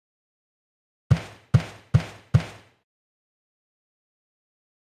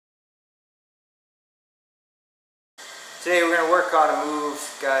Today we're going to work on a move,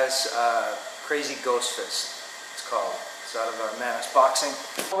 guys, crazy ghost fist, it's called. It's out of our Mantis Boxing.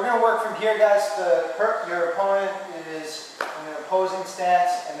 We're going to work from here, guys. Your opponent is in an opposing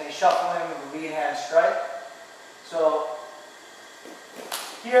stance and they shuffle in with a lead hand strike. So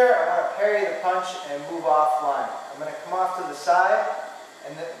here I want to parry the punch and move offline. I'm going to come off to the side,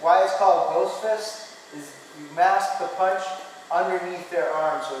 and why it's called ghost fist is you mask the punch underneath their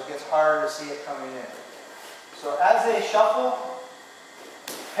arm so it gets harder to see it coming in. So as they shuffle,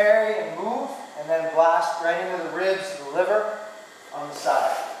 parry and move, and then blast right into the ribs, the liver, on the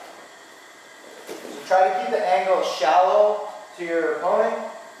side. So try to keep the angle shallow to your opponent,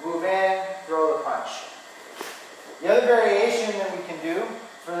 move in, throw the punch. The other variation that we can do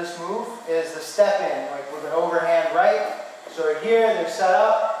for this move is the step in, like with an overhand right. So here they're set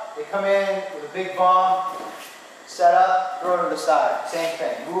up, they come in with a big bomb, set up, throw to the side. Same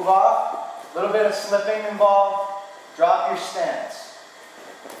thing, move off. A little bit of slipping involved, drop your stance.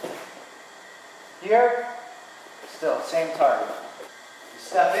 Here, still, same target. You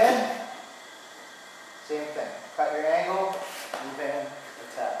step in, same thing. Cut your angle, move in,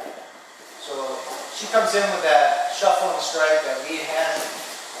 attack. So she comes in with that shuffle and strike, that lead hand.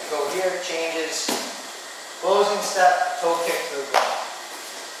 I go here, changes, closing step, toe kick to the ground.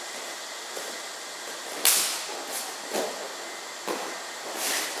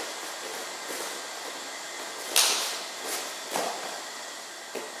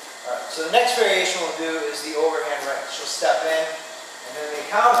 So the next variation we'll do is the overhand right. She'll step in, and then they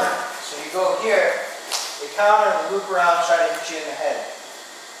counter. So you go here, they counter, and loop around, try to hit you in the head.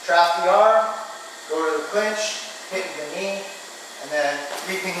 Trap the arm, go to the clinch, hit the knee, and then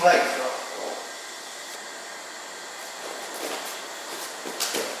reaping leg throw.